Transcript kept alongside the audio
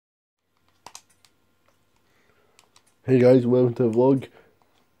Hey guys, welcome to the vlog.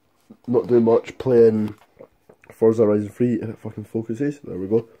 Not doing much, playing Forza Horizon 3 if it fucking focuses. There we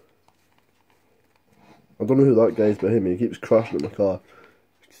go. I don't know who that guy is behind me, he keeps crashing at my car.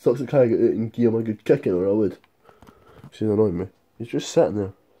 He sucks the car, get out and give him a good kicking or I would. He's annoying me. He's just sitting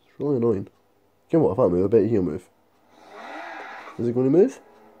there. It's really annoying. You know what, if I move, I bet he'll move. Is he going to move?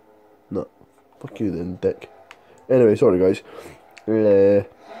 No. Fuck you then, dick. Anyway, sorry guys.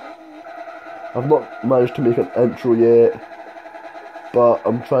 I've not managed to make an intro yet, but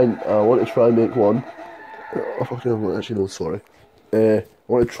I'm trying. I want to try and make one. Oh, fucking, actually no, sorry. I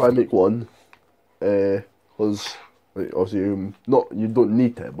want to try and make one, because like, obviously you don't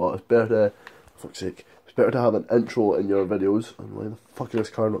need to, but it's better to, for fuck's sake, it's better to have an intro in your videos. And why the fuck is this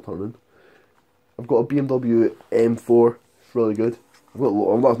car not turning? I've got a BMW M4. It's really good. I've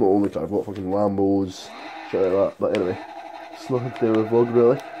got that's not only car. I've got fucking Lambos, shit like that. But anyway, it's nothing to do with the vlog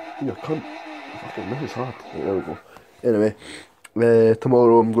really. You cunt. Fucking this is hard. Right, there we go. Anyway,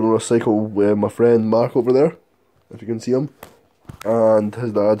 tomorrow I'm going to cycle with my friend Mark over there, if you can see him, and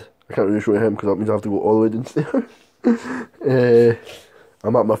his dad. I can't really show you him because that means I have to go all the way downstairs.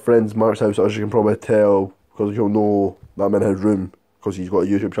 I'm at my friend's Mark's house, as you can probably tell, because you'll know that I'm in his room, because he's got a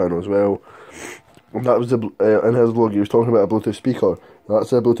YouTube channel as well. And that was in his vlog, he was talking about a Bluetooth speaker.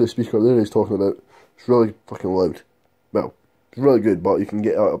 That's a Bluetooth speaker there he's talking about. It's really fucking loud. Well, it's really good, but you can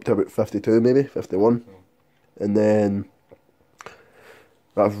get up to about 52 maybe, 51. And then,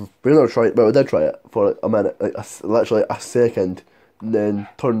 we never tried, but we did try it for a minute, like literally a second, and then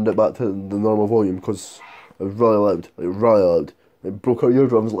turned it back to the normal volume because it was really loud, like really loud. It broke out your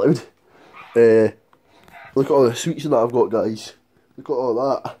drums loud. Look at all the sweets that I've got, guys. Look at all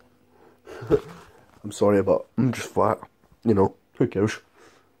that. I'm sorry, but I'm just flat. You know, who cares?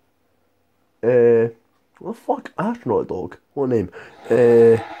 What the fuck? Astronaut dog. What name?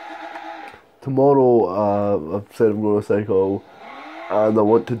 Tomorrow, I've said I'm going to cycle, and I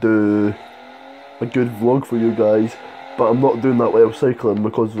want to do a good vlog for you guys, but I'm not doing that while cycling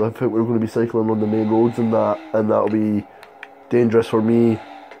because I think we're going to be cycling on the main roads and that'll be dangerous for me,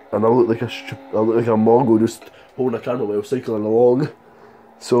 and I'll look like a Mongo just holding a camera while cycling along.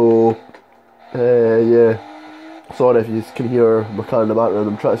 So, yeah. Sorry if you can hear my car in the background.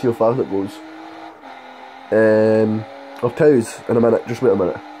 I'm trying to see how fast it goes. I'll tell you in a minute. Just wait a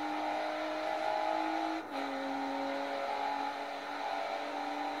minute.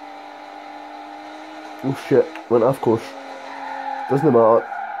 Oh shit, went off course. Doesn't matter.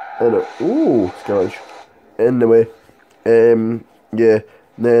 Oh, skillage. Anyway, yeah.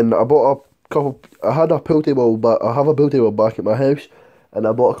 Then I bought a couple. I had a pool table, but I have a pool table back at my house, and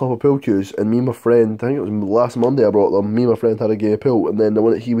I bought a couple of pool cues. And me and my friend, I think it was last Monday, I brought them. Me and my friend had a gay pool, and then the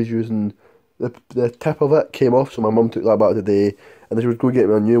one that he was using, the tip of it came off, so my mum took that back today, and they would go get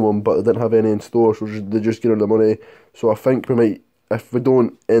me a new one, but they didn't have any in store, so they just gave her the money. So I think we might, if we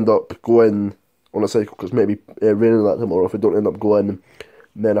don't end up going on a cycle, because maybe raining that tomorrow, if we don't end up going,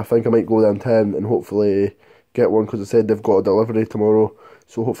 then I think I might go downtown and hopefully get one, because they said they've got a delivery tomorrow,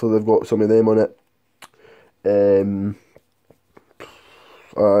 so hopefully they've got some of them on it.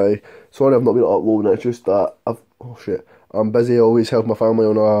 Sorry I've not been uploading, it's just that I'm busy, I always help my family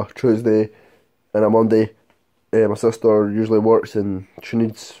on a Tuesday and a Monday. My sister usually works and she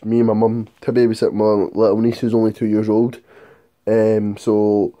needs me and my mum to babysit my little niece who's only 2 years old.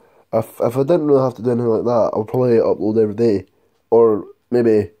 So if I didn't really have to do anything like that, I'll probably upload every day, or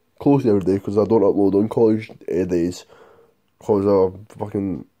maybe close to every day, because I don't upload on college days, because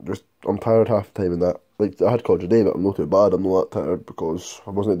I'm tired half the time and that. Like, I had college today, but I'm not too bad, I'm not that tired, because I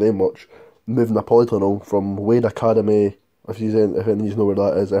wasn't doing much. Moving a polytunnel from Wade Academy, if any of you know where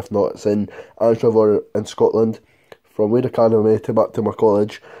that is, if not, it's in Anstruther in Scotland, from Wade Academy to back to my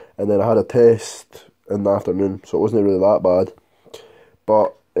college, and then I had a test in the afternoon, so it wasn't really that bad.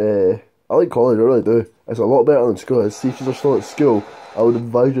 But I like college, I really do. It's a lot better than school. See, if you're still at school, I would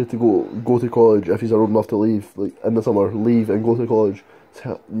advise you to go to college if you're old enough to leave, like in the summer, leave and go to college.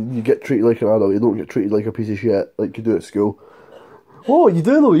 You get treated like an adult, you don't get treated like a piece of shit like you do at school. Oh, you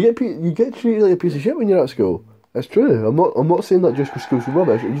do though, you get treated like a piece of shit when you're at school. It's true, I'm not saying that just because school's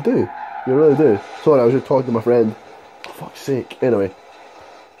rubbish, you do. You really do. Sorry, I was just talking to my friend. For fuck's sake. Anyway.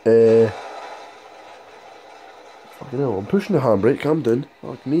 Fucking hell, I'm pushing the handbrake, calm down.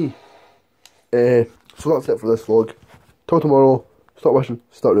 Fuck me. So that's it for this vlog. Till tomorrow, stop wishing,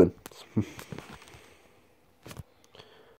 start doing.